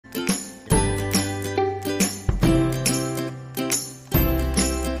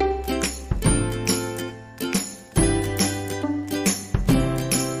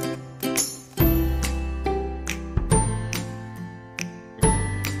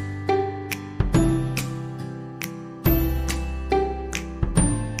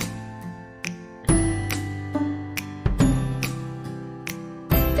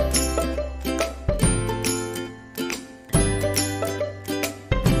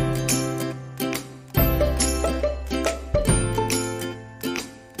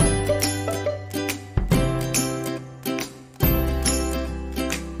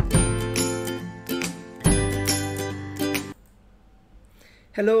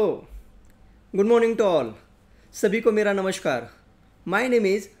Hello, good morning to all. सभी को मेरा नमस्कार। My name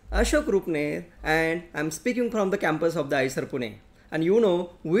is Ashok Rupne and I'm speaking from the campus of the IISER Pune. And you know,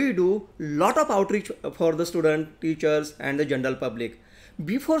 we do lot of outreach for the student, teachers and the general public.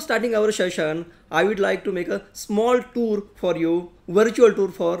 Before starting our session, I would like to make a small tour for you, virtual tour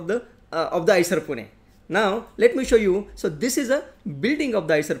for the of the IISER Pune. Now let me show you. So this is a building of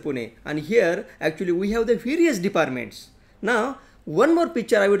the IISER Pune, and here actually we have the various departments. Now one more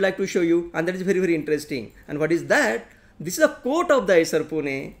picture I would like to show you, and that is very interesting. And what is that? This is a quote of the IISER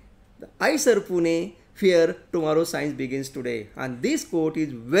Pune. The IISER Pune, where tomorrow science begins today. And this quote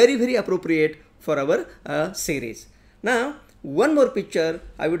is very appropriate for our series. Now one more picture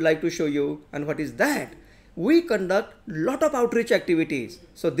I would like to show you, and what is that? We conduct lot of outreach activities.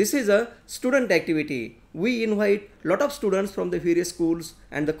 So this is a student activity. We invite lot of students from the various schools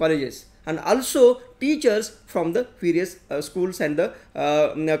and the colleges, and also teachers from the various schools and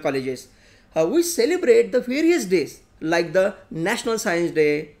the colleges. We celebrate the various days like the National Science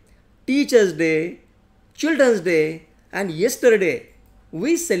Day, Teachers Day, Children's Day, and yesterday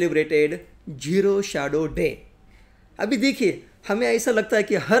we celebrated Zero Shadow Day. अभी देखिए, हमें ऐसा लगता है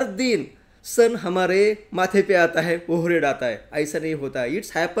कि हर दिन सन हमारे माथे पे आता है, ओवरहेड आता है। ऐसा नहीं होता है।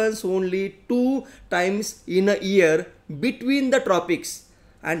 It's happens only 2 times in a year between the tropics.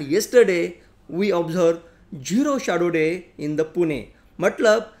 And yesterday we observed Zero Shadow Day in the Pune.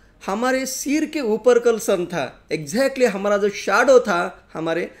 मतलब हमारे सिर के ऊपर कल सन था, एग्जैक्टली हमारा जो शैडो था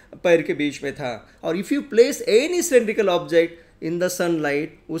हमारे पैर के बीच में था। और if you place any cylindrical object in the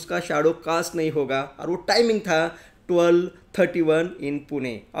sunlight, उसका शैडो कास्ट नहीं होगा। और वो टाइमिंग था 12:31 इन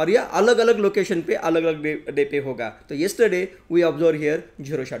पुणे, और यह अलग अलग लोकेशन पे अलग अलग डे पे होगा। तो yesterday we observe here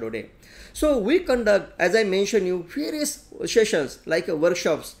Zero Shadow Day. So we conduct, as I mentioned you, various sessions like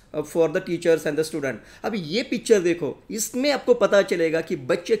workshops for the teachers and the student. अभी ये पिक्चर देखो, इसमें आपको पता चलेगा कि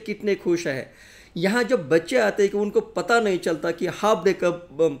बच्चे कितने खुश हैं। यहाँ जब बच्चे आते हैं कि उनको पता नहीं चलता कि हाफ डे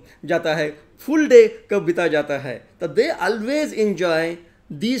कब जाता है, फुल डे कब बिता जाता है। तो they always enjoy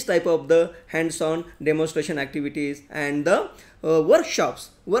these type of the hands-on demonstration activities and the workshops.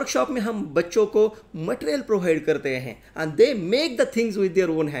 Workshop में हम बच्चों को material provide करते हैं, and they make the things with their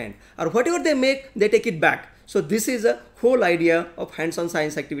own hand, or whatever they make they take it back. So this is a whole idea of hands-on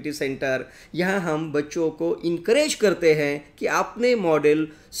science activity center. यहाँ हम बच्चों को encourage करते हैं कि अपने मॉडल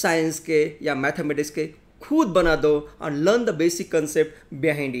साइंस के या मैथमेटिक्स के खुद बना दो और learn the basic concept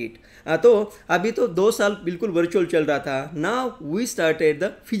behind it. तो अभी तो 2 साल बिल्कुल वर्चुअल चल रहा था। Now we started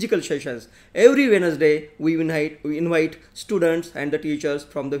the physical sessions. Every Wednesday we invite students and the teachers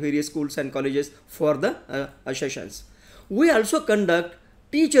from the various schools and colleges for the sessions. We also conduct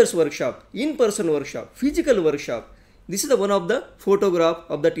teachers workshop, in person workshop, physical workshop. This is the one of the photograph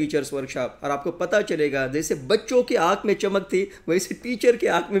of the teachers workshop. और आपको पता चलेगा जैसे बच्चों की आंख में चमक थी, वैसे टीचर की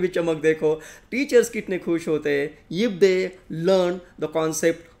आंख में भी चमक देखो। टीचर्स कितने खुश होते हैं if they learn the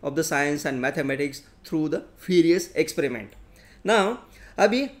concept of the science and mathematics through the various experiment. Now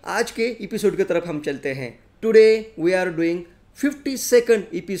अभी आज के एपिसोड की तरफ हम चलते हैं। Today we are doing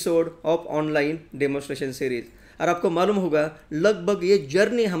 52nd episode of online demonstration series. और आपको मालूम होगा लगभग ये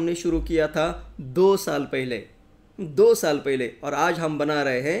जर्नी हमने शुरू किया था 2 साल पहले, 2 साल पहले, और आज हम बना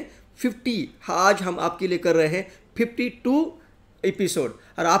रहे हैं 50। आज हम आपके लिए कर रहे हैं 52 एपिसोड।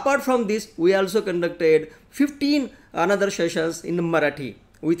 और apart from this we also conducted 15 another sessions in Marathi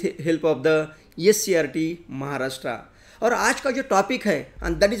with help of the SCRT Maharashtra. और आज का जो टॉपिक है,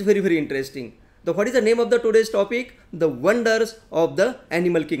 and that is very interesting. The what is the name of the today's topic? The wonders of the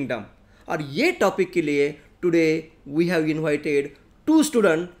animal kingdom. और ये topic के लिए today we have invited 2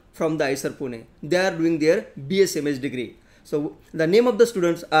 student from the IISER Pune. They are doing their BSMS degree. So the name of the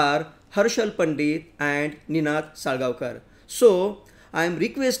students are Harshal Pandit and Harinath Salgaonkar. So I am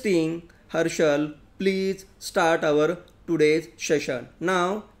requesting Harshal, please start our today's session. Now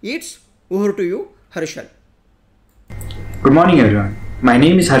it's over to you, Harshal. Good morning everyone. My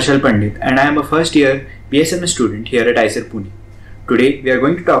name is Harshal Pandit and I am a first year BSMS student here at IISER Pune. Today we are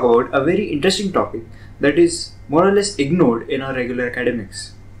going to talk about a very interesting topic that is more or less ignored in our regular academics.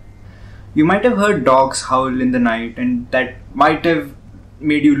 You might have heard dogs howl in the night, and that might have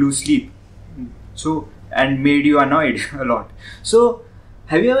made you lose sleep. And made you annoyed a lot. So,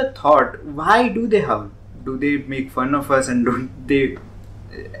 have you ever thought, why do they howl? Do they make fun of us, and don't they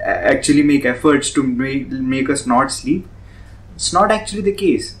actually make efforts to make us not sleep? It's not actually the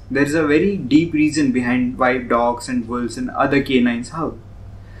case. There is a very deep reason behind why dogs and wolves and other canines howl.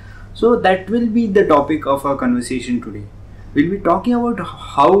 So that will be the topic of our conversation today. We'll be talking about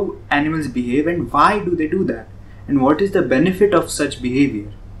how animals behave and why do they do that, and what is the benefit of such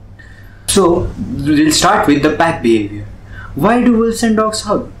behavior. So we'll start with the pack behavior. Why do wolves and dogs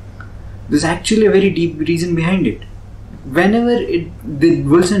howl? There's actually a very deep reason behind it. The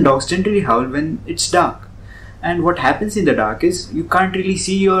wolves and dogs generally howl when it's dark. And what happens in the dark is you can't really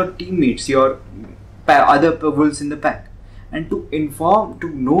see your teammates, your other wolves in the pack. And to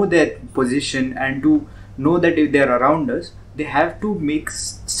know their position and to know that if they're around us, they have to make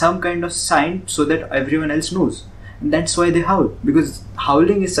some kind of sign so that everyone else knows. And that's why they howl, because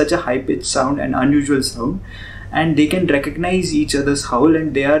howling is such a high-pitched sound and unusual sound, and they can recognize each other's howl,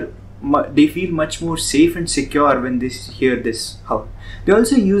 and they feel much more safe and secure when they hear this howl. They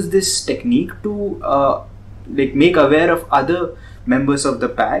also use this technique to make aware of other members of the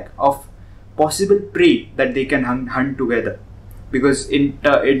pack of possible prey that they can hunt together. Because in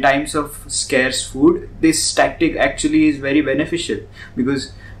times of scarce food, this tactic actually is very beneficial,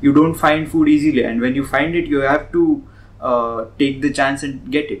 because you don't find food easily, and when you find it, you have to take the chance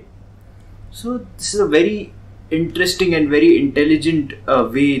and get it. So this is a very interesting and very intelligent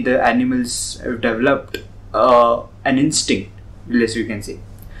way the animals have developed an instinct, less you can say.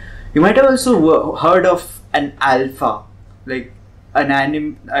 You might have also heard of an alpha, like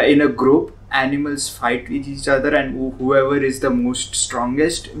in a group. Animals fight with each other, and whoever is the most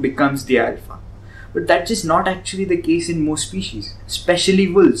strongest becomes the alpha. But that is not actually the case in most species, especially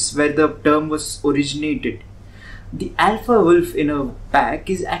wolves, where the term was originated. The alpha wolf in a pack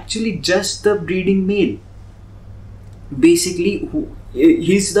is actually just the breeding male. Basically,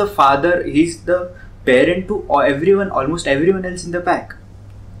 he's the father, he's the parent to almost everyone else in the pack,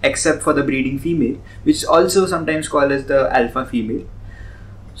 except for the breeding female, which is also sometimes called as the alpha female.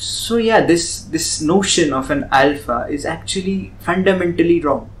 So yeah, this notion of an alpha is actually fundamentally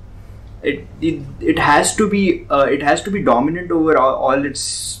wrong. It has to be dominant over all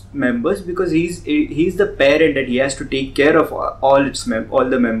its members, because he's the parent and he has to take care of all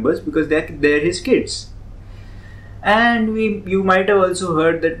the members, because they're his kids. And you might have also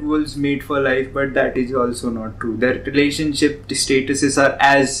heard that wolves mate for life, but that is also not true. Their relationship statuses are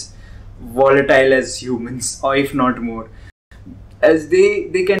as volatile as humans, or if not more. As they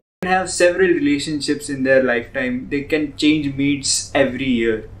can have several relationships in their lifetime. They can change mates every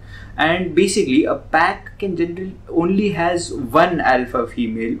year. And basically a pack can generally only has one alpha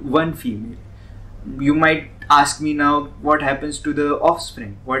female, one female. You might ask me now, what happens to the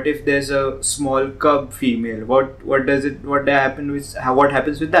offspring? What if there's a small cub female? What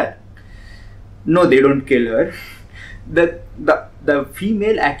happens with that? No, they don't kill her. The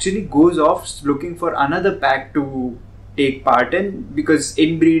female actually goes off looking for another pack to take part in, because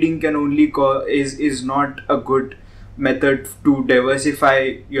inbreeding can only is not a good method to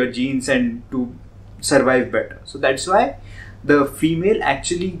diversify your genes and to survive better. So that's why the female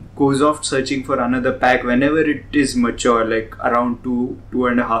actually goes off searching for another pack whenever it is mature, like around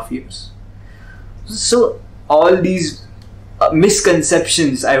 2.5 years. So all these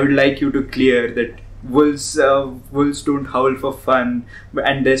misconceptions I would like you to clear, that wolves don't howl for fun,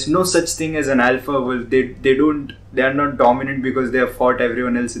 and there's no such thing as an alpha wolf. They are not dominant because they have fought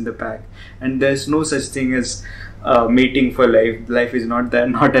everyone else in the pack, and there's no such thing as mating for life. Life is not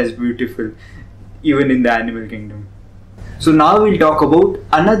as beautiful, even in the animal kingdom. So now we'll talk about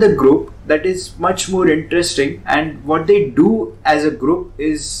another group that is much more interesting, and what they do as a group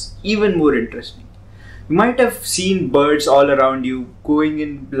is even more interesting. You might have seen birds all around you going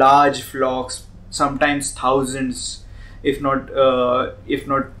in large flocks, sometimes thousands, if not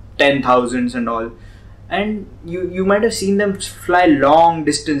 10,000s and all. And you might have seen them fly long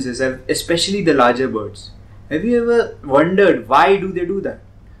distances, especially the larger birds. Have you ever wondered why do they do that?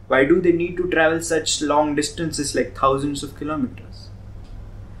 Why do they need to travel such long distances, like thousands of kilometers?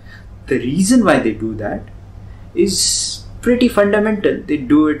 The reason why they do that is pretty fundamental. They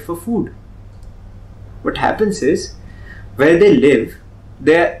do it for food. What happens is, where they live,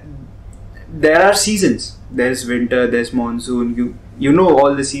 there are seasons. There's winter, there's monsoon, you know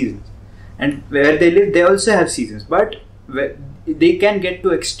all the seasons. And where they live, they also have seasons, but they can get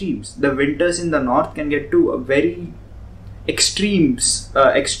to extremes. The winters in the north can get to a very extreme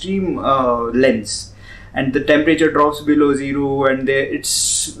lengths, and the temperature drops below zero, and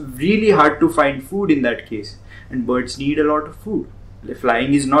it's really hard to find food in that case. And birds need a lot of food.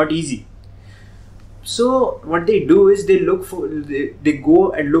 Flying is not easy. So what they do is they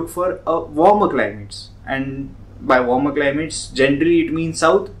go and look for warmer climates, and by warmer climates generally it means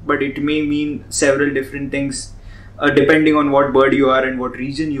south, but it may mean several different things depending on what bird you are and what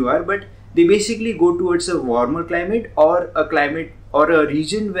region you are. But they basically go towards a warmer climate, or a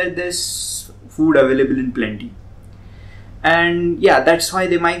region where there's food available in plenty. And yeah, that's why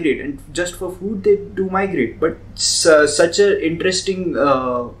they migrate, and just for food they do migrate. But such an interesting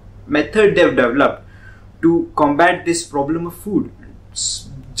method they've developed to combat this problem of food.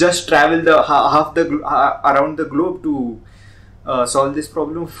 Just travel the around the globe to solve this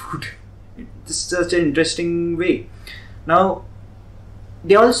problem of food. It's such an interesting way. Now,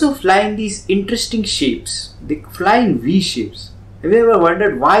 they also fly in these interesting shapes. They fly in V shapes. Have you ever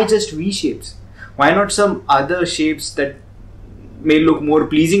wondered why just V shapes? Why not some other shapes that may look more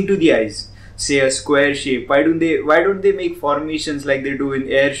pleasing to the eyes? Say a square shape. Why don't they make formations like they do in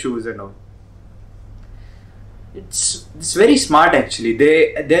air shows and all? It's very smart actually.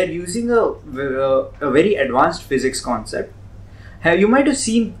 They're using a very advanced physics concept. You might have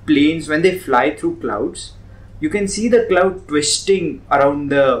seen planes when they fly through clouds. You can see the cloud twisting around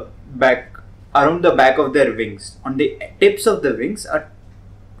the back of their wings. On the tips of the wings are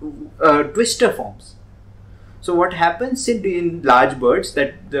twister forms. So what happens in large birds,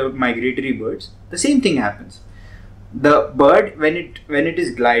 that the migratory birds, the same thing happens. The bird, when it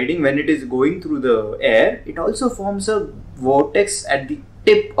is gliding, when it is going through the air, it also forms a vortex at the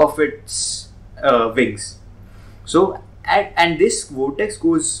tip of its wings. So and this vortex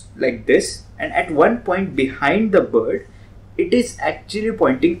goes like this, and at one point behind the bird, it is actually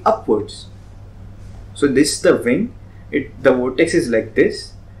pointing upwards. So this is the wing. The vortex is like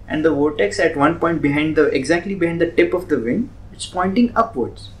this, and the vortex at one point exactly behind the tip of the wing, it's pointing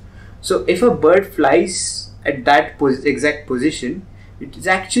upwards. So if a bird flies at that exact position, it is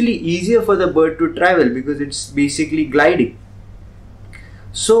actually easier for the bird to travel because it's basically gliding.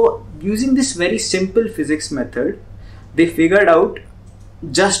 So using this very simple physics method, they figured out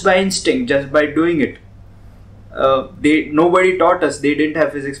just by instinct, just by doing it. Nobody taught us. They didn't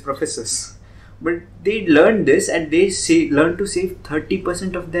have physics professors, but they learned this, and they learned to save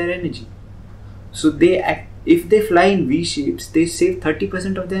 30% of their energy. So if they fly in V shapes, they save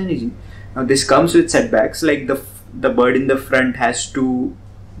 30% of their energy. Now this comes with setbacks, like the bird in the front has to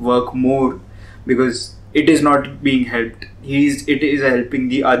work more because it is not being helped. It is helping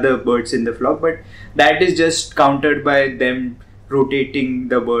the other birds in the flock, but that is just countered by them rotating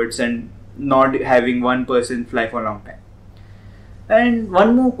the birds and not having one person fly for a long time. And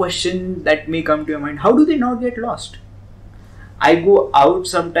one more question that may come to your mind: how do they not get lost? I go out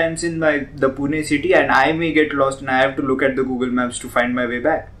sometimes in the Pune city, and I may get lost, and I have to look at the Google Maps to find my way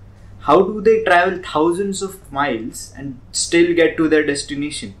back. How do they travel thousands of miles and still get to their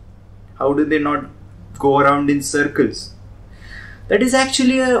destination? How do they not go around in circles? That is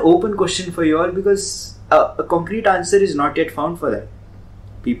actually an open question for you all, because a concrete answer is not yet found for that.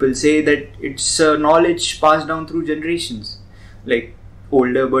 People say that it's knowledge passed down through generations. Like,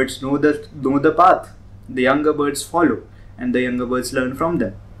 older birds know the path, the younger birds follow, and the younger birds learn from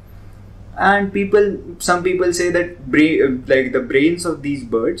them. And some people say that the brains of these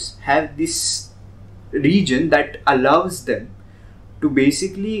birds have this region that allows them to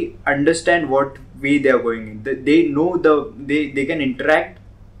basically understand what way they are going in. They know they can interact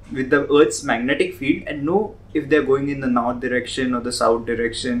with the Earth's magnetic field and know if they are going in the north direction or the south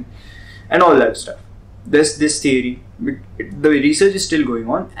direction and all that stuff. There's this theory. The research is still going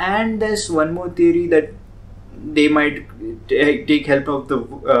on, and there's one more theory that they might take help of the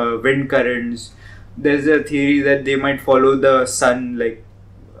wind currents. There's a theory that they might follow the sun,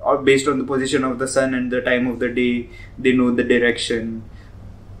 or based on the position of the sun and the time of the day, they know the direction.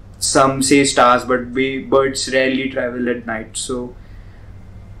 Some say stars, but birds rarely travel at night. So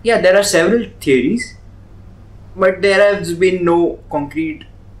yeah, there are several theories, but there has been no concrete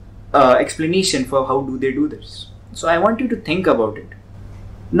explanation for how do they do this. So I want you to think about it.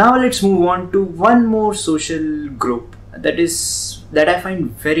 Now let's move on to one more social group that I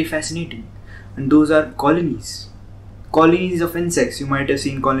find very fascinating, and those are colonies. Colonies of insects. You might have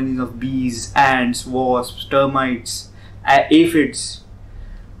seen colonies of bees, ants, wasps, termites, aphids.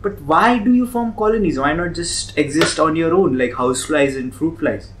 But why do you form colonies? Why not just exist on your own like houseflies and fruit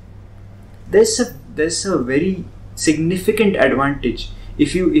flies? There's a very significant advantage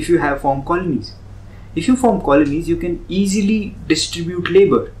if you have formed colonies. If you form colonies, you can easily distribute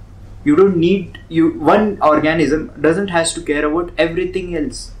labor. You don't need one organism doesn't has to care about everything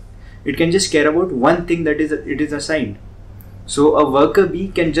else. It can just care about one thing that it is assigned. So a worker bee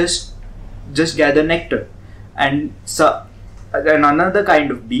can just gather nectar, and another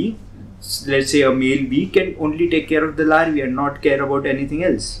kind of bee, let's say a male bee, can only take care of the larvae and not care about anything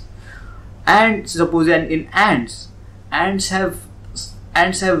else. And suppose in ants have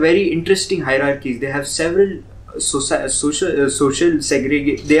very interesting hierarchies. They have several social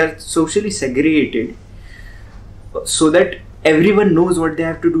segregate. They are socially segregated so that everyone knows what they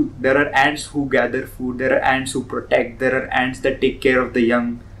have to do. There are ants who gather food. There are ants who protect. There are ants that take care of the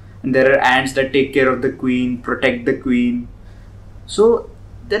young, and there are ants that take care of the queen, protect the queen. So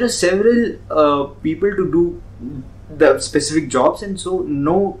there are several people to do the specific jobs, and so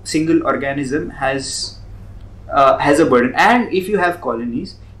no single organism has a burden. And if you have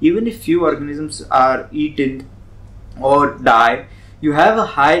colonies, even if few organisms are eaten or die, you have a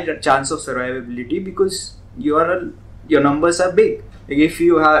high chance of survivability because your numbers are big. Like if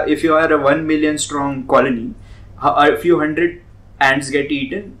you are a 1 million strong colony, a few hundred ants get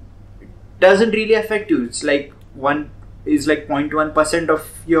eaten, it doesn't really affect you. It's like 0.1% of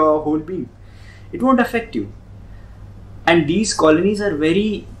your whole being. It won't affect you. And these colonies are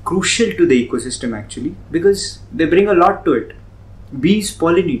very crucial to the ecosystem actually, because they bring a lot to it. Bees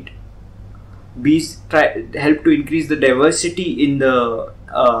pollinate. Bees help to increase the diversity in the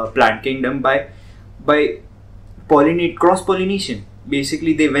plant kingdom by cross pollination.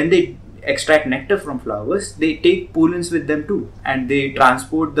 Basically, when they extract nectar from flowers, they take pollens with them too, and they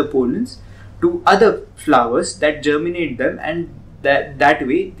transport the pollens to other flowers that germinate them, and that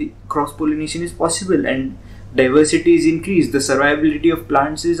way the cross pollination is possible and diversity is increased. The survivability of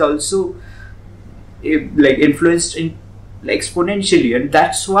plants is also influenced exponentially, and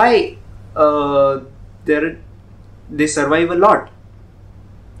that's why they survive a lot.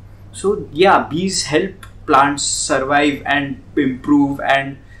 So yeah, bees help plants survive and improve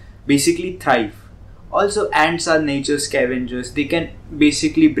and basically thrive. Also, ants are nature's scavengers. They can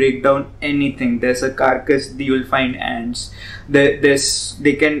basically break down anything. There's a carcass, you will find ants. They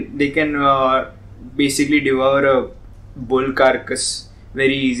can basically devour a bull carcass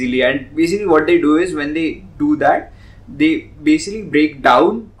very easily. And basically what they do is, when they do that, they basically break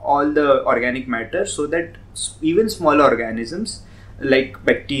down all the organic matter so that even smaller organisms like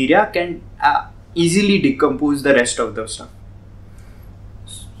bacteria can easily decompose the rest of the stuff.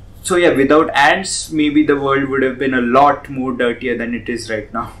 So yeah, without ants, maybe the world would have been a lot more dirtier than it is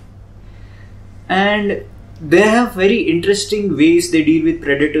right now. And they have very interesting ways they deal with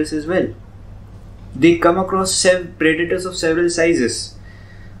predators as well. They come across predators of several sizes,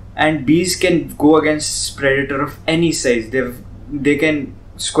 and bees can go against predator of any size. They can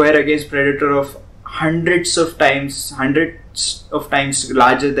square against predator of hundreds of times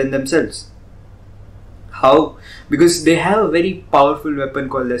larger than themselves. How? Because they have a very powerful weapon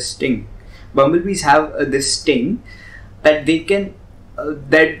called a sting. Bumblebees have this sting that they can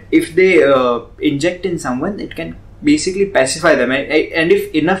that if they inject in someone, it can basically pacify them, and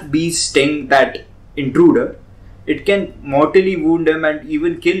if enough bees sting that intruder, it can mortally wound them and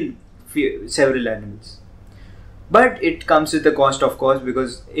even kill several animals. But it comes with a cost, of course,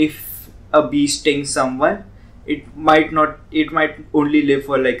 because if a bee stings someone, it might only live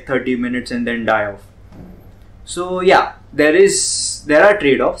for like 30 minutes and then die off. So yeah, there are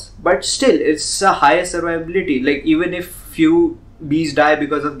trade-offs, but still it's a higher survivability. Like even if few bees die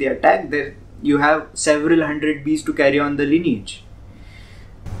because of the attack, there you have several hundred bees to carry on the lineage.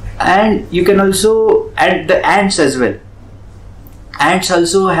 And you can also add the ants as well. Ants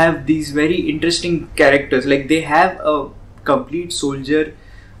also have these very interesting characters. Like they have a complete soldier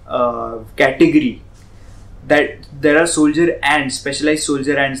category. That there are soldier ants, specialized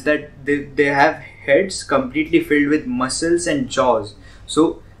soldier ants, that they have heads completely filled with muscles and jaws.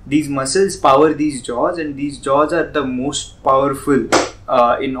 So these muscles power these jaws, and these jaws are the most powerful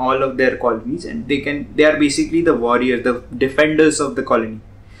in all of their colonies, and they are basically the warriors, the defenders of the colony.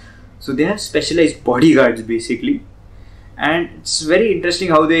 So they have specialized bodyguards basically, and it's very interesting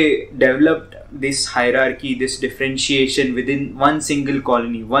how they developed this hierarchy, this differentiation within one single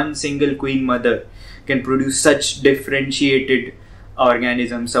colony. One single queen mother can produce such differentiated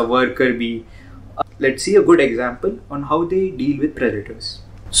organisms, a worker bee. Let's see a good example on how they deal with predators.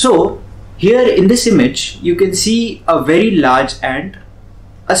 So here in this image, you can see a very large ant,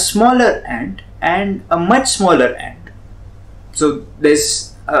 a smaller ant, and a much smaller ant. So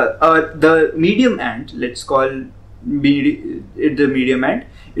there's the medium ant, let's call it the medium ant,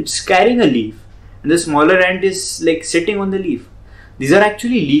 it's carrying a leaf, and the smaller ant is like sitting on the leaf. These are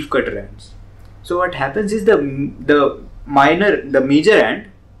actually leaf cutter ants. So what happens is the major ant,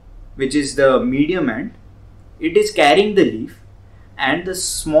 which is the medium ant, it is carrying the leaf, and the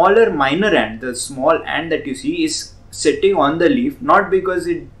smaller minor ant, the small ant that you see, is sitting on the leaf, not because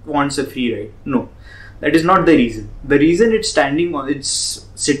it wants a free ride. No, that is not the reason. The reason it's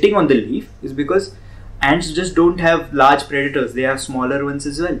sitting on the leaf is because ants just don't have large predators. They have smaller ones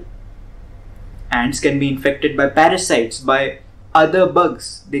as well. Ants can be infected by parasites, by other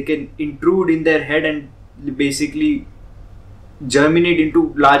bugs. They can intrude in their head and basically germinate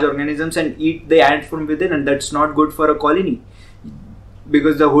into large organisms and eat the ant from within, and that's not good for a colony,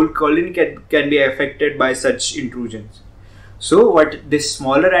 because the whole colony can be affected by such intrusions. So what this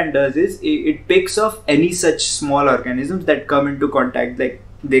smaller ant does is it picks off any such small organisms that come into contact, like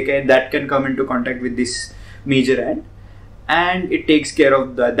that can come into contact with this major ant, and it takes care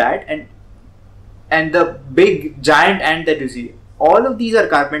of that. And the big giant ant that you see, all of these are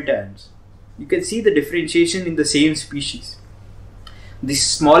carpenter ants. You can see the differentiation in the same species. This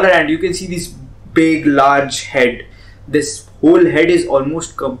smaller ant, you can see this big large head. This whole head is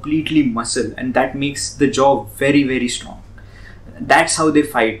almost completely muscle, and that makes the jaw very, very strong. That's how they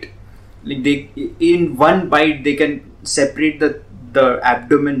fight. Like in one bite they can separate the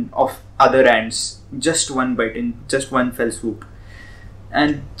abdomen of other ants, just one bite, in just one fell swoop.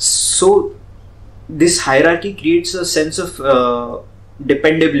 And so this hierarchy creates a sense of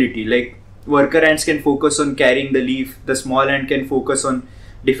dependability. Like worker ants can focus on carrying the leaf, the small ant can focus on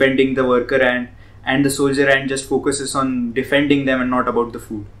defending the worker ant, and the soldier ant just focuses on defending them and not about the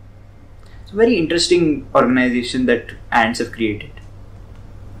food. It's a very interesting organization that ants have created.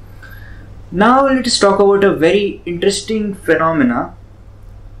 Now let us talk about a very interesting phenomena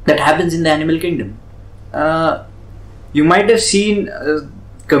that happens in the animal kingdom. You might have seen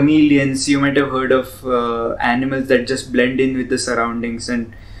chameleons, you might have heard of animals that just blend in with the surroundings.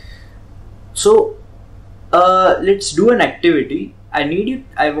 And so let's do an activity.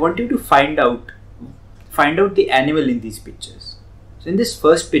 I want you to find out the animal in these pictures. So in this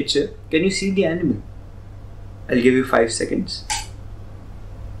first picture, can you see the animal? I'll give you 5 seconds.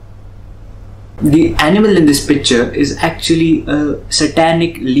 The animal in this picture is actually a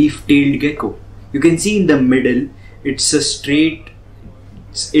satanic leaf-tailed gecko. You can see in the middle, it's a straight,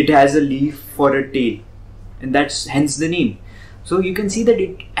 it has a leaf for a tail, and that's hence the name. So you can see that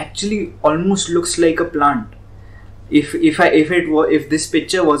it actually almost looks like a plant. If this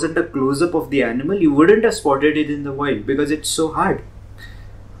picture wasn't a close-up of the animal, you wouldn't have spotted it in the wild because it's so hard.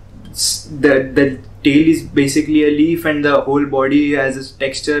 The tail is basically a leaf, and the whole body has a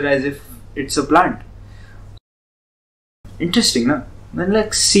texture as if it's a plant. Interesting, no? Then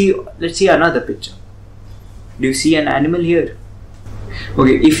let's see another picture. Do you see an animal here?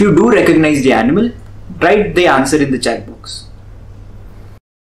 Okay, if you do recognize the animal, write the answer in the chat box.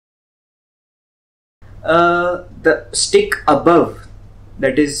 The stick above,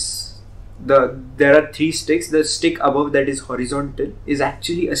 that is there are 3 sticks. The stick above that is horizontal is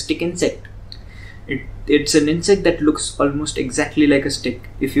actually a stick insect. It's an insect that looks almost exactly like a stick.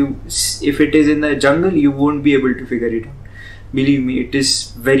 If it is in the jungle, you won't be able to figure it out. Believe me, it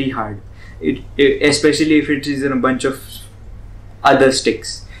is very hard. Especially if it is in a bunch of other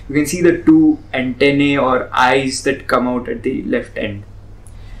sticks. You can see the 2 antennae or eyes that come out at the left end.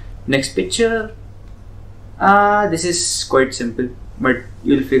 Next picture. This is quite simple, but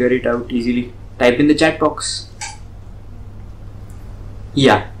you'll figure it out easily. Type in the chat box.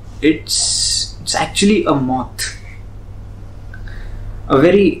 Yeah, it's actually a moth. A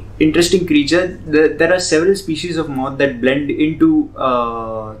very interesting creature. There are several species of moth that blend into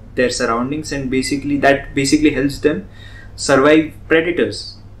their surroundings, and that basically helps them survive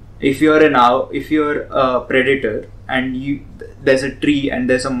predators. If you're a predator and there's a tree and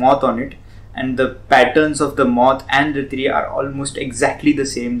there's a moth on it, and the patterns of the moth and the tree are almost exactly the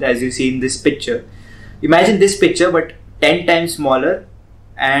same as you see in this picture. Imagine this picture but 10 times smaller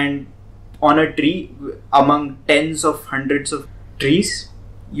and on a tree among tens of hundreds of trees.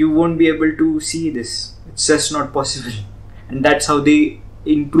 You won't be able to see this. It's just not possible. And that's how they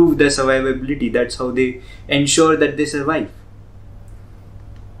improve their survivability. That's how they ensure that they survive.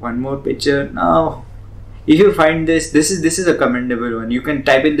 One more picture now. If you find this is a commendable one. You can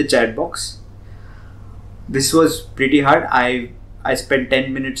type in the chat box. This was pretty hard. I spent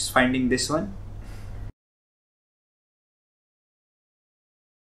 10 minutes finding this one.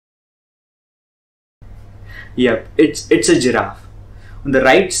 Yep, it's a giraffe. On the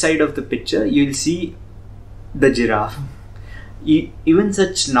right side of the picture, you'll see the giraffe. Even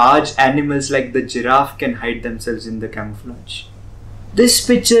such large animals like the giraffe can hide themselves in the camouflage. This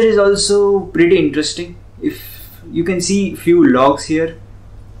picture is also pretty interesting. If you can see few logs here,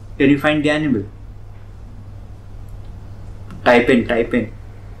 can you find the animal? Type in.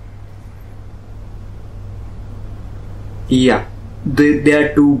 Yeah,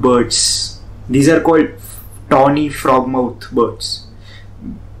 there are 2 birds. These are called tawny frogmouth birds.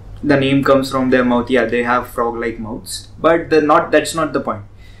 The name comes from their mouth. Yeah, they have frog-like mouths, but that's not the point.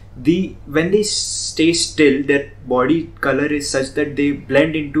 When they stay still, their body color is such that they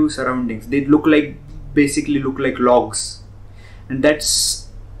blend into surroundings. They basically look like logs, and that's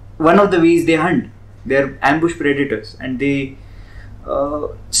one of the ways they hunt. They're ambush predators, and they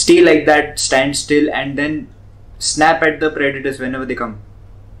stay like that, stand still, and then snap at the predators whenever they come.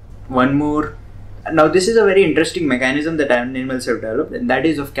 One more. Now this is a very interesting mechanism that animals have developed, and that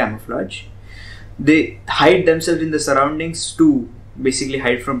is of camouflage. They hide themselves in the surroundings to basically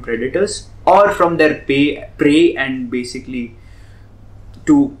hide from predators or from their prey, and basically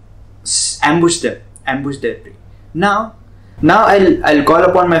to ambush their prey. Now I'll call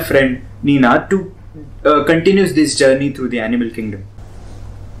upon my friend Nina to continue this journey through the animal kingdom.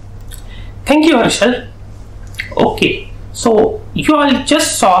 Thank you, Harshal. Okay, so you all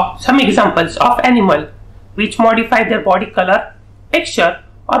just saw some examples of animal which modify their body color, texture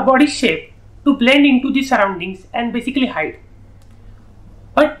or body shape to blend into the surroundings and basically hide.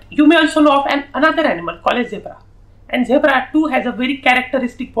 But you may also know of another animal called a zebra. And zebra too has a very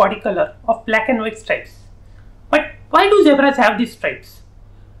characteristic body color of black and white stripes. But why do zebras have these stripes?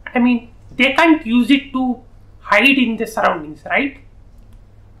 I mean, they can't use it to hide in the surroundings, right?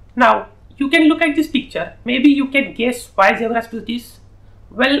 Now, you can look at this picture. Maybe you can guess why zebras do this.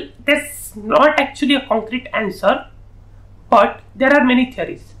 Well, that's not actually a concrete answer, but there are many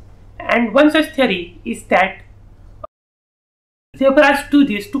theories. And one such theory is that zebras do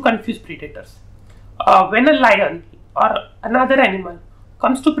this to confuse predators. When a lion or another animal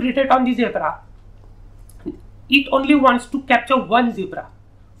comes to predate on the zebra, it only wants to capture one zebra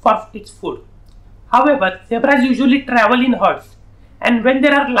for its food. However, zebras usually travel in herds, and when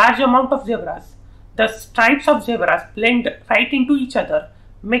there are large amount of zebras, the stripes of zebras blend right into each other,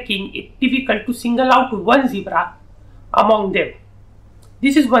 making it difficult to single out one zebra among them.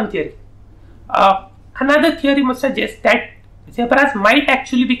 This is one theory. Another theory must suggest that zebras might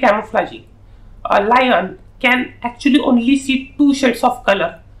actually be camouflaging. A lion can actually only see 2 shades of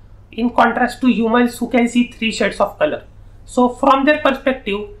color, in contrast to humans who can see 3 shades of color. So from their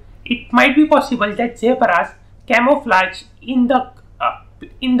perspective, it might be possible that zebras camouflage in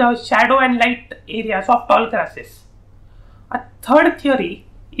the shadow and light areas of tall grasses. A third theory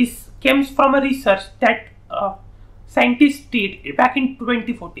comes from a research that scientists did back in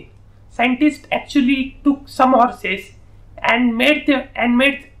 2014. Scientists actually took some horses and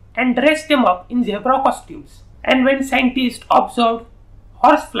dressed them up in zebra costumes. And when scientists observed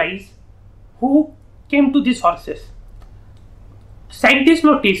horseflies who came to these horses, scientists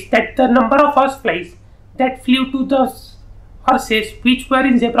noticed that the number of horseflies that flew to the horses which were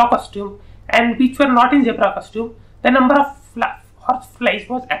in zebra costume and which were not in zebra costume, the number of horseflies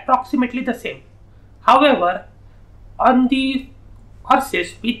was approximately the same. However, on the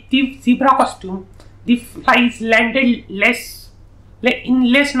horses with the zebra costume, the flies landed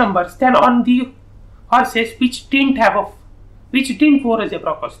in less numbers than on the horses which didn't wear a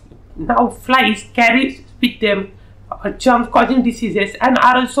zebra costume. Now, flies carry with them germs causing diseases and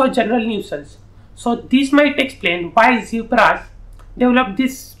are also a general nuisance. So this might explain why zebras develop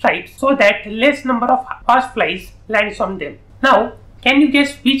these stripes so that less number of horseflies lands on them. Now, can you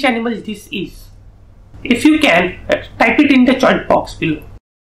guess which animal this is? If you can, type it in the chat box below.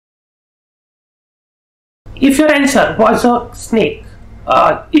 If your answer was a snake,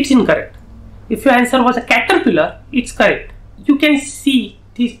 it's incorrect. If your answer was a caterpillar, it's correct. You can see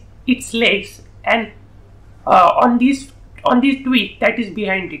its legs and on this twig that is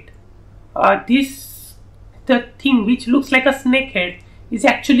behind it. The thing which looks like a snake head is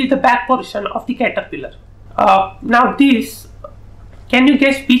actually the back portion of the caterpillar. Now can you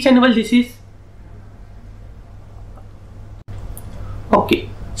guess which animal this is? Okay,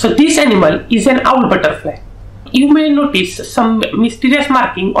 so this animal is an owl butterfly. You may notice some mysterious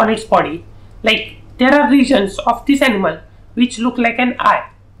marking on its body, like there are regions of this animal which look like an eye.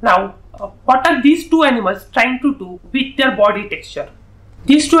 Now, what are these two animals trying to do with their body texture?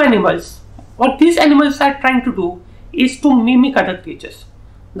 What these animals are trying to do is to mimic other creatures.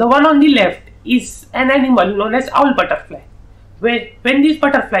 The one on the left is an animal known as owl butterfly. When this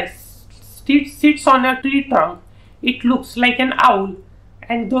butterfly sits on a tree trunk, it looks like an owl,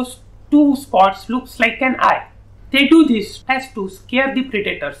 and those two spots looks like an eye. They do this as to scare the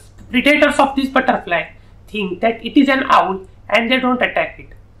predators. The predators of this butterfly think that it is an owl and they don't attack it.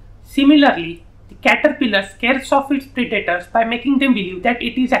 Similarly, the caterpillar scares off its predators by making them believe that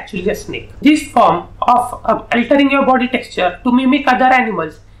it is actually a snake. This form of altering your body texture to mimic other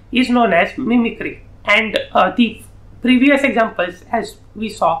animals is known as mimicry. And the previous examples, as we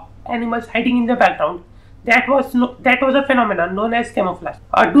saw, animals hiding in the background, that was a phenomenon known as camouflage.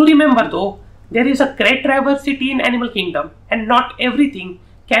 Do remember though, there is a great diversity in animal kingdom, and not everything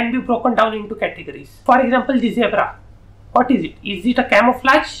can be broken down into categories. For example, the zebra. What is it? Is it a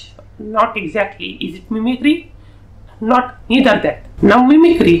camouflage? Not exactly. Is it mimicry? Neither that. Now,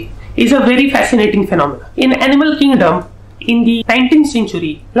 mimicry is a very fascinating phenomenon. In animal kingdom, in the 19th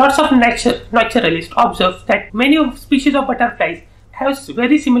century, lots of naturalists observed that many species of butterflies have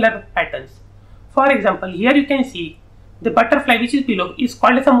very similar patterns. For example, here you can see the butterfly which is below is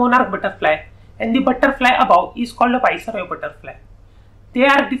called as a monarch butterfly, and the butterfly above is called a viceroy butterfly. they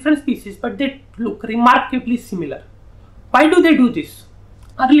are different species, but they look remarkably similar. Why do they do this?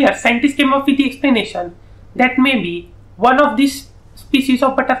 Earlier, scientists came up with the explanation that maybe one of these species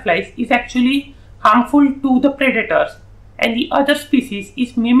of butterflies is actually harmful to the predators and the other species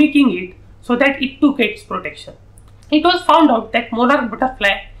is mimicking it so that it too gets protection. It was found out that monarch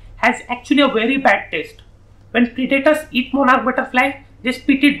butterfly has actually a very bad taste. When predators eat monarch butterfly, they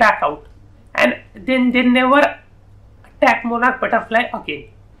spit it back out and then they never attack monarch butterfly again.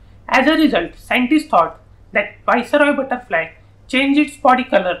 As a result, scientists thought that viceroy butterfly changed its body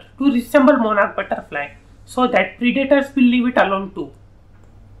color to resemble monarch butterfly so that predators will leave it alone too.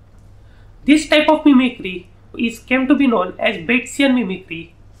 This type of mimicry came to be known as Batesian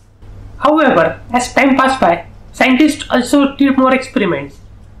mimicry. However, as time passed by, scientists also did more experiments.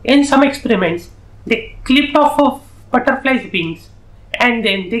 In some experiments, they clipped off a butterfly's wings and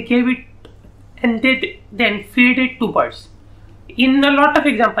then they gave it and they then feed it to birds. In a lot of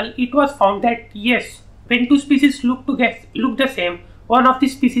examples, it was found that yes, when two species look the same, one of the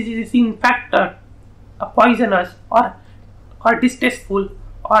species is in fact poisonous or distasteful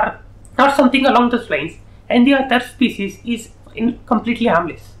or something along those lines, and the other species is completely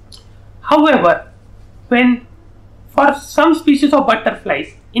harmless. However, when for some species of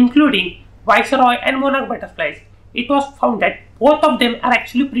butterflies, including viceroy and monarch butterflies, it was found that both of them are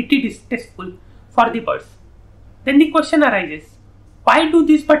actually pretty distasteful for the birds. Then the question arises, why do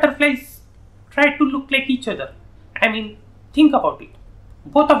these butterflies try to look like each other? I mean, think about it.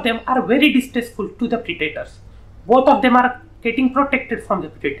 Both of them are very distasteful to the predators. Both of them are getting protected from the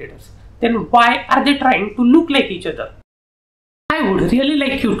predators. Then why are they trying to look like each other? I would really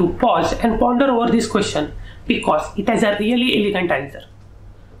like you to pause and ponder over this question because it has a really elegant answer.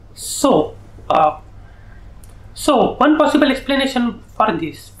 So one possible explanation for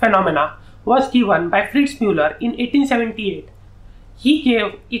this phenomena was given by Fritz Müller in 1878. He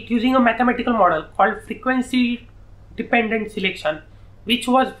gave it using a mathematical model called frequency dependent selection, which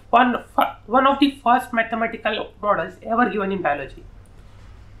was one of the first mathematical models ever given in biology.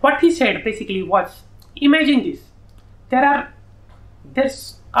 What he said basically was, imagine this: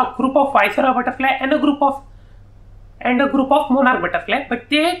 there's a group of viceroy butterfly and a group of monarch butterfly, but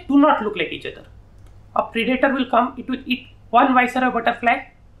they do not look like each other. A predator will come, it will eat one viceroy butterfly,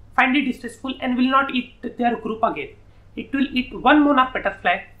 find it distasteful, and will not eat their group again. It will eat one monarch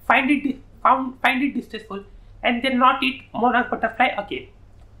butterfly, find it distasteful, and then not eat monarch butterfly again.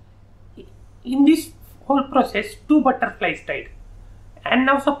 In this whole process, 2 butterflies died. And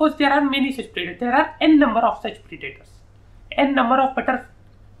now suppose there are many such predators. There are n number of such predators. N number of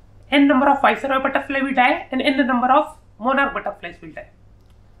viceroy butterfly will die, and n number of monarch butterflies will die.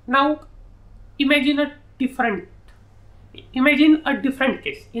 Now imagine a different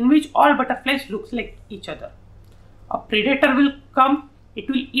case in which all butterflies looks like each other. A predator will come, it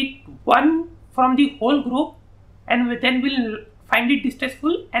will eat one from the whole group and then will find it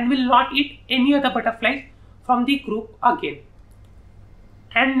distasteful and will not eat any other butterflies from the group again.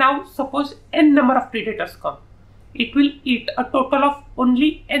 And now suppose n number of predators come. It will eat a total of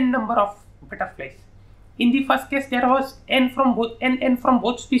only n number of butterflies. In the first case, there was n from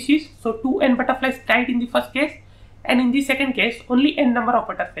both species, so 2n butterflies died in the first case, and in the second case, only n number of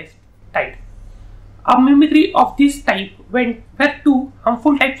butterflies died. A mimicry of this type, where 2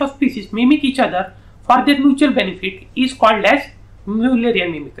 harmful types of species mimic each other for their mutual benefit, is called as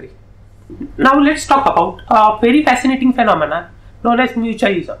Mullerian mimicry. Now let's talk about a very fascinating phenomenon known as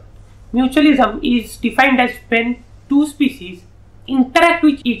mutualism. Mutualism is defined as when 2 species interact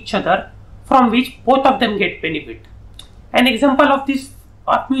with each other from which both of them get benefit. An example of this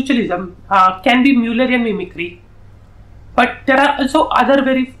mutualism can be Mullerian mimicry, but there are also other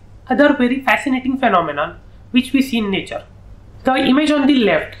very fascinating phenomena which we see in nature. The image on the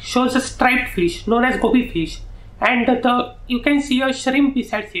left shows a striped fish known as goby fish, and you can see a shrimp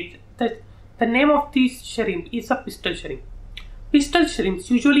besides it. The name of this shrimp is a pistol shrimp. Pistol shrimps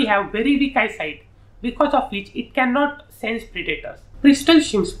usually have very weak eyesight, because of which it cannot sense predators. Pistol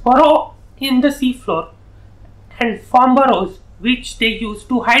shrimps burrow in the seafloor and form burrows which they use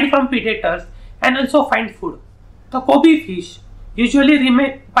to hide from predators and also find food. The goby fish usually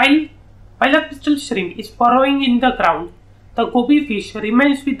remain while a pistol shrimp is burrowing in the ground. The goby fish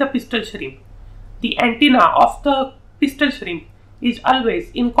remains with the pistol shrimp. The antenna of the pistol shrimp is always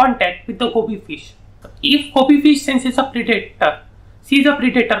in contact with the goby fish. If goby fish senses a predator, sees a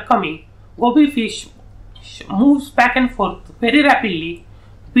predator coming, goby fish moves back and forth very rapidly,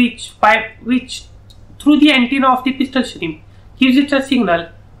 which through the antenna of the pistol shrimp gives it a signal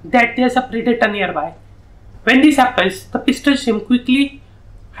that there is a predator nearby. When this happens, the pistol shrimp quickly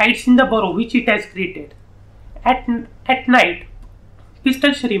hides in the burrow which it has created. At night,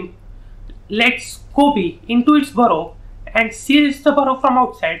 pistol shrimp lets Kobe into its burrow and seals the burrow from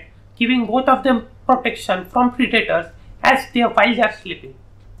outside, giving both of them protection from predators while they are sleeping.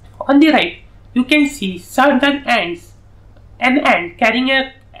 On the right, you can see certain ants, an ant carrying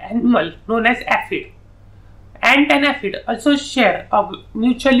an animal known as aphid. Ant and aphid also share a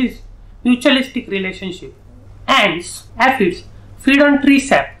mutualistic relationship. Ants, aphids, feed on tree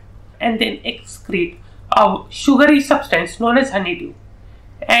sap and then excrete a sugary substance known as honeydew.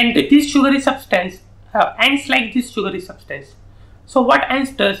 And this sugary substance, ants like this sugary substance. So what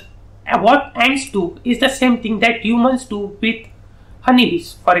ants do is the same thing that humans do with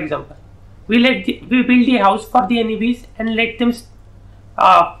honeybees. For example, we build a house for the honeybees and let them.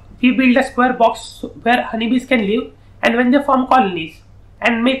 We build a square box where honeybees can live, and when they form colonies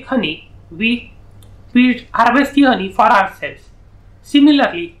and make honey, we harvest the honey for ourselves.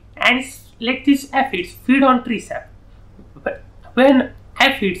 Similarly, ants let these aphids feed on tree sap. When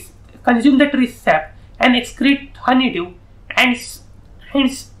aphids consume the tree sap and excrete honeydew, ants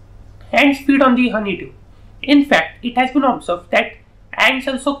feed on the honeydew. In fact, it has been observed that ants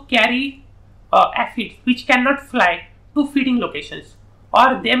also carry aphids which cannot fly to feeding locations,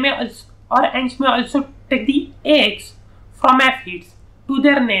 or ants may also take the eggs from aphids to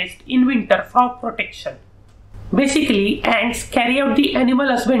their nest in winter for protection. Basically, ants carry out the animal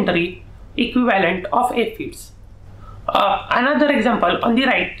husbandry equivalent of aphids. Another example on the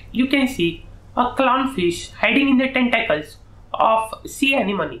right, you can see a clownfish hiding in the tentacles of sea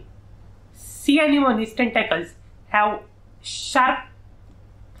anemone. Sea anemone's tentacles have sharp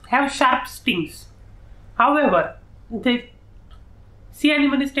stings. However, the sea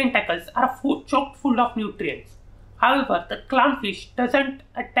anemone's tentacles are choked full of nutrients. However, the clownfish doesn't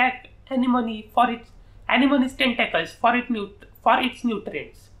attack anemone's tentacles for its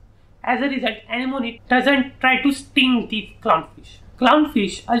nutrients. As a result, anemone doesn't try to sting the clownfish.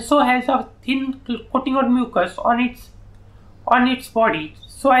 Clownfish also has a thin coating of mucus on its body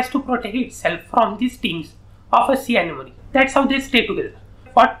so as to protect itself from the stings of a sea anemone. That's how they stay together.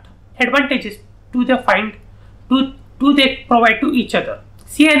 What advantages do they provide to each other?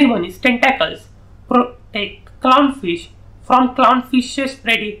 Sea anemone's tentacles protect clownfish from clownfish's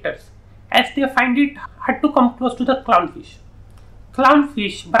predators, as they find it hard to come close to the clownfish.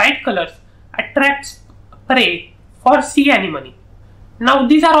 Clownfish bright colors attracts prey for sea anemone. Now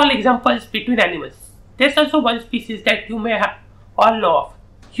these are all examples between animals. There's also one species that you may all know of,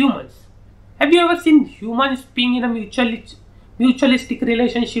 humans. Have you ever seen humans being in a mutualistic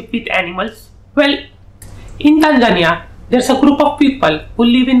relationship with animals? Well, in Tanzania, there's a group of people who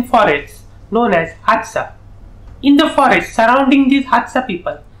live in forests known as Hadza. In the forest surrounding these Hadza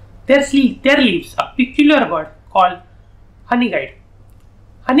people, there lives a peculiar bird called honeyguide.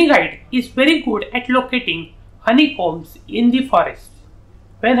 Honeyguide is very good at locating honeycombs in the forest.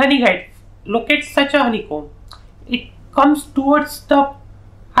 When honeyguide locates such a honeycomb, it comes towards the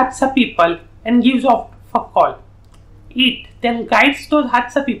Hadza people and gives off a call. It then guides those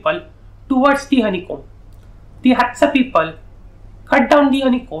Hadza people towards the honeycomb. The Hadza people cut down the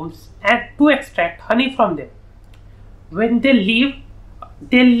honeycombs and to extract honey from them. When they leave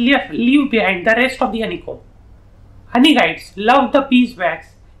behind the rest of the honeycomb. Honeyguides love the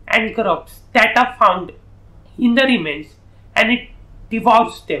beeswax and grubs that are found in the remains, and it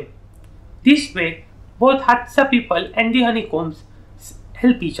devours them. This way, both Hadza people and the honeycombs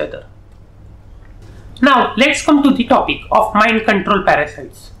help each other. Now, let's come to the topic of mind control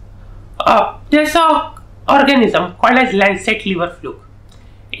parasites. There's an organism called as lancet liver fluke.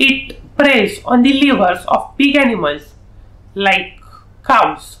 It preys on the livers of big animals like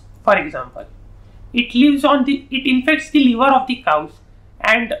cows, for example. It infects the liver of the cows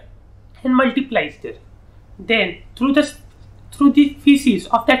and multiplies there. Then through the feces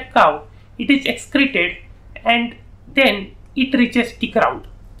of that cow, it is excreted and then it reaches the ground.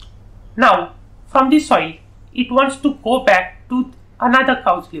 Now, from the soil, it wants to go back to another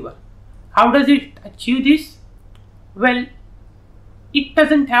cow's liver. How does it achieve this? Well, it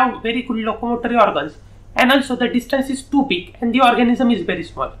doesn't have very good locomotory organs, and also the distance is too big and the organism is very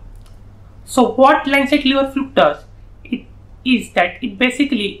small. So what lancet liver fluke does is that it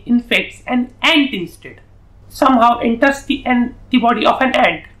basically infects an ant instead. Somehow enters the body of an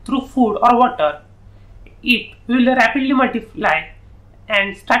ant through food or water. It will rapidly multiply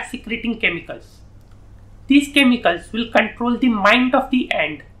and start secreting chemicals. These chemicals will control the mind of the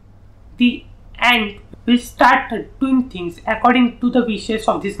ant. The ant will start doing things according to the wishes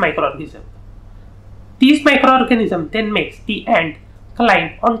of this microorganism. This microorganism then makes the ant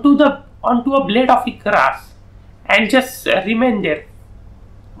climb onto a blade of the grass and just remain there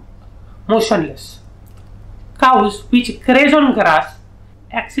motionless. Cows which graze on grass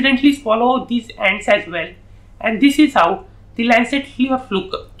accidentally swallow these ants as well, and this is how the lancet liver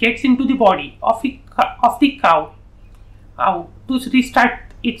fluke gets into the body of the cow to restart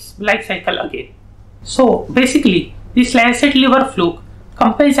its life cycle again. So basically, this lancet liver fluke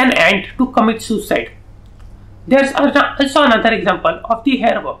compels an ant to commit suicide. There's also another example of the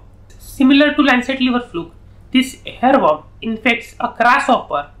hairworm. Similar to lancet liver fluke, this hairworm infects a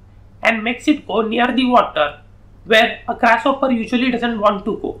grasshopper and makes it go near the water where a grasshopper usually doesn't want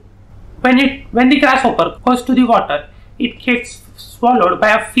to go. When the grasshopper goes to the water, it gets swallowed by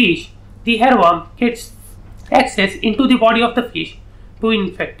a fish. The hairworm gets access into the body of the fish to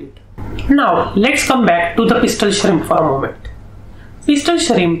infect it. Now let's come back to the pistol shrimp for a moment. Pistol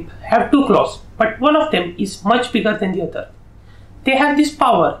shrimp have two claws, but one of them is much bigger than the other. They have this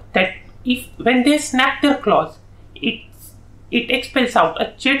power that when they snap their claws, it expels out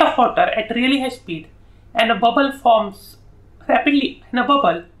a jet of water at really high speed, and a bubble forms rapidly, and a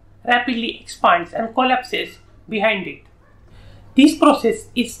bubble rapidly expands and collapses behind it. This process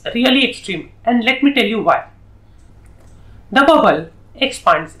is really extreme, and let me tell you why. The bubble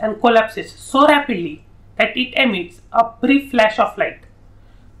expands and collapses so rapidly that it emits a brief flash of light.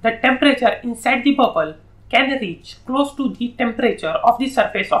 The temperature inside the bubble can reach close to the temperature of the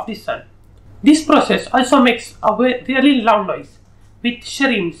surface of the sun. This process also makes a really loud noise,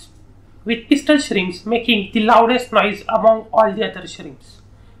 with pistol shrimps making the loudest noise among all the other shrimps,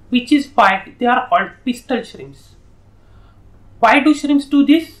 which is why they are called pistol shrimps. Why do shrimps do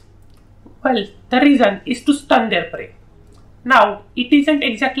this? Well, the reason is to stun their prey. Now, it isn't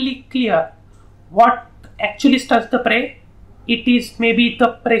exactly clear what actually stuns the prey. It is maybe the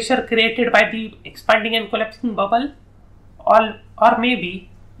pressure created by the expanding and collapsing bubble, or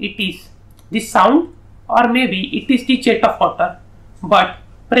maybe it is the sound, or maybe it is the jet of water, but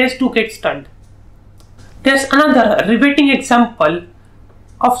prey do get stunned. There's another riveting example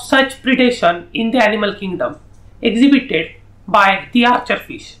of such predation in the animal kingdom, exhibited by the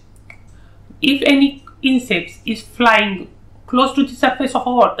archerfish. If any insect is flying close to the surface of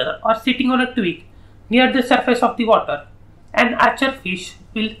a water or sitting on a twig near the surface of the water, an archerfish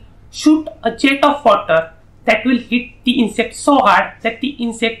will shoot a jet of water that will hit the insect so hard that the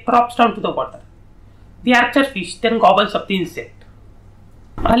insect drops down to the water. The archerfish then gobbles up the insect.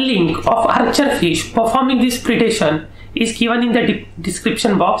 A link of archerfish performing this predation is given in the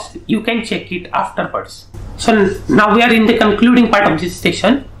description box. You can check it afterwards. So now we are in the concluding part of this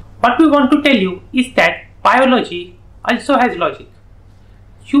session. What we want to tell you is that biology also has logic.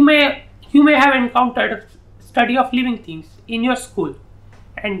 You may have encountered study of living things in your school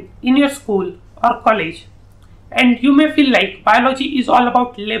or college, and you may feel like biology is all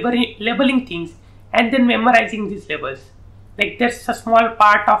about labeling things and then memorizing these labels. Like there's a small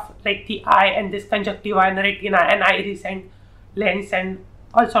part of like the eye and this conjunctiva and retina and iris and lens and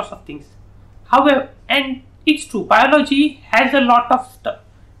all sorts of things. However, and it's true, biology has a lot of stuff.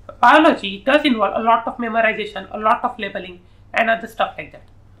 Biology does involve a lot of memorization, a lot of labeling and other stuff like that.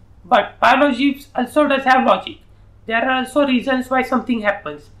 But biology also does have logic. There are also reasons why something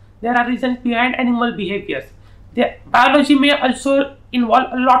happens. There are reasons behind animal behaviors. Biology may also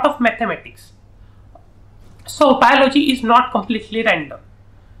involve a lot of mathematics. So biology is not completely random.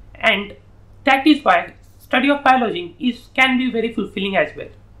 And that is why study of biology can be very fulfilling as well.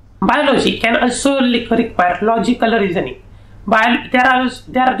 Biology can also require logical reasoning. There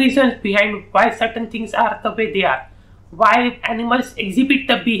are reasons behind why certain things are the way they are, why animals exhibit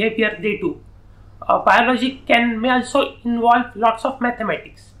the behavior they do. Biology may also involve lots of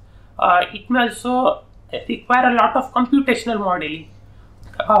mathematics. It may also require a lot of computational modeling.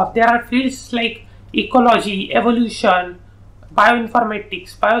 There are fields like ecology, evolution,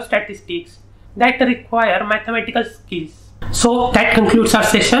 bioinformatics, biostatistics that require mathematical skills. So that concludes our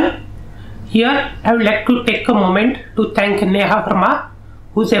session. Here, I would like to take a moment to thank Neha Verma,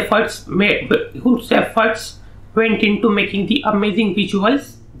 whose efforts went into making the amazing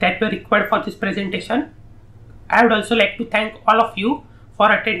visuals that were required for this presentation. I would also like to thank all of you for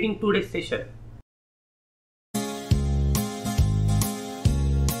attending today's session.